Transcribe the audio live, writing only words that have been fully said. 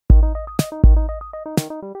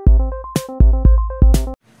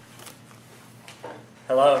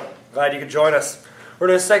Hello, glad you could join us. We're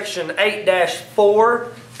doing section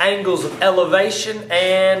 8-4, angles of elevation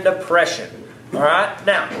and depression. All right,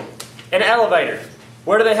 now, an elevator,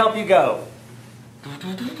 where do they help you go?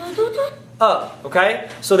 Up, okay?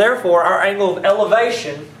 So therefore, our angle of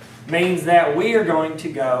elevation means that we are going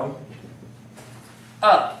to go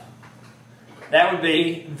up. That would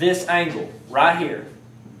be this angle right here,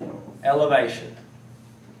 elevation,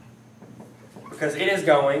 because it is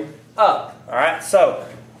going up. All right, so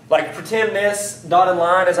like pretend this dotted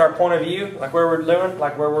line is our point of view, like where we're doing,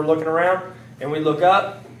 like where we're looking around, and we look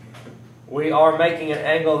up. We are making an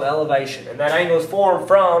angle of elevation, and that angle is formed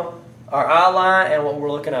from our eye line and what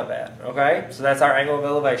we're looking up at. Okay, so that's our angle of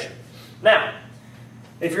elevation. Now,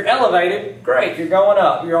 if you're elevated, great, you're going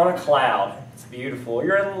up, you're on a cloud, it's beautiful,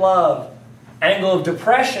 you're in love. Angle of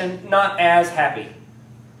depression, not as happy.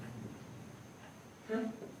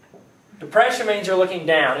 Depression means you're looking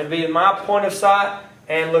down. It'd be my point of sight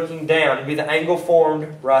and looking down. It'd be the angle formed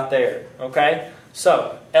right there. Okay?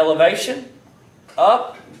 So, elevation,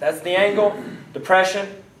 up, that's the angle. Depression,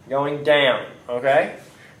 going down. Okay?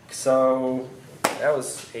 So, that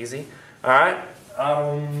was easy. Alright,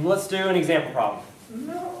 let's do an example problem.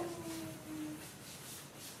 No.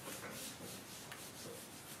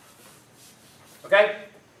 Okay?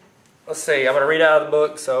 Let's see. I'm going to read out of the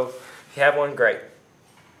book, so if you have one, great.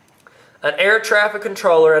 An air traffic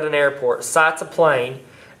controller at an airport sights a plane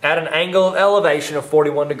at an angle of elevation of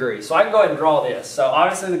 41 degrees. So I can go ahead and draw this. So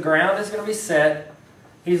obviously the ground is going to be set.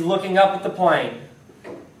 He's looking up at the plane.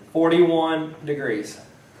 41 degrees.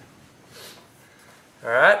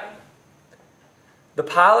 Alright. The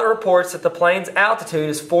pilot reports that the plane's altitude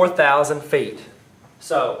is 4,000 feet.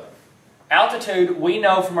 So, altitude, we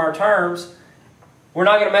know from our terms, we're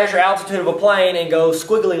not going to measure altitude of a plane and go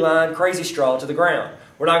squiggly line crazy straw to the ground.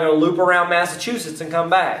 We're not going to loop around Massachusetts and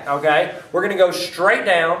come back, okay? We're going to go straight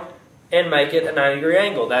down and make it a 90-degree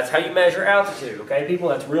angle. That's how you measure altitude, okay, people?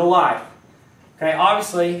 That's real life. Okay,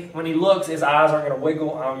 obviously, when he looks, his eyes aren't going to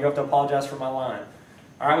wiggle. You have to apologize for my line.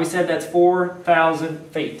 All right, we said that's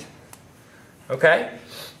 4,000 feet. Okay?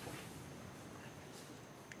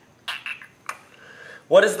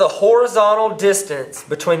 What is the horizontal distance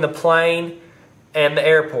between the plane and the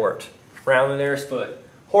airport? Round the nearest foot.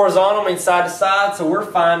 Horizontal means side to side, so we're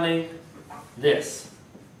finding this.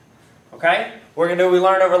 Okay? We're going to do what we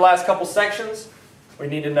learned over the last couple sections. We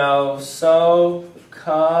need to know so,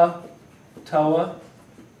 ka, toa.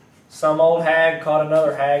 Some old hag caught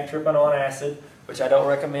another hag tripping on acid, which I don't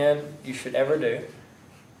recommend you should ever do.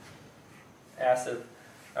 Acid.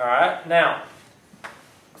 Alright, now,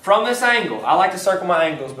 from this angle, I like to circle my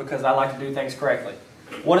angles because I like to do things correctly.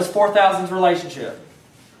 What is 4,000's relationship?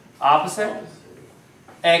 Opposite.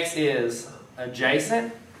 X is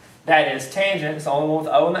adjacent. That is tangent. It's the only one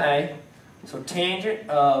with O and the A. So tangent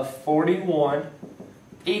of 41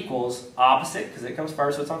 equals opposite, because it comes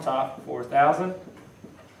first, so it's on top, 4,000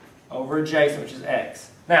 over adjacent, which is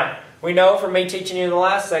X. Now, we know from me teaching you in the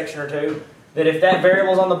last section or two that if that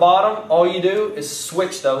variable is on the bottom, all you do is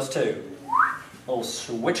switch those two. A little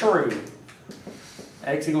switcheroo.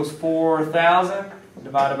 X equals 4,000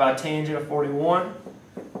 divided by tangent of 41.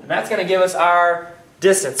 And that's going to give us our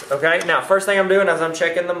distance, okay? Now, first thing I'm doing is I'm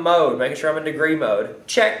checking the mode, making sure I'm in degree mode.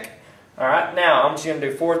 Check. All right, now I'm just going to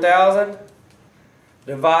do 4,000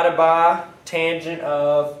 divided by tangent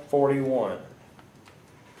of 41.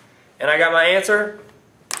 And I got my answer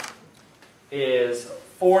is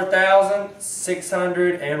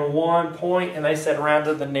 4,601 point, and they said round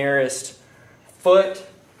to the nearest foot,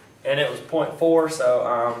 and it was 0.4, so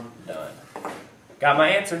I'm done. Got my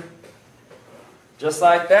answer. Just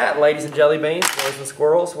like that, ladies and jelly beans, boys and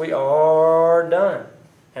squirrels, we are done.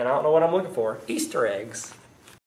 And I don't know what I'm looking for. Easter eggs.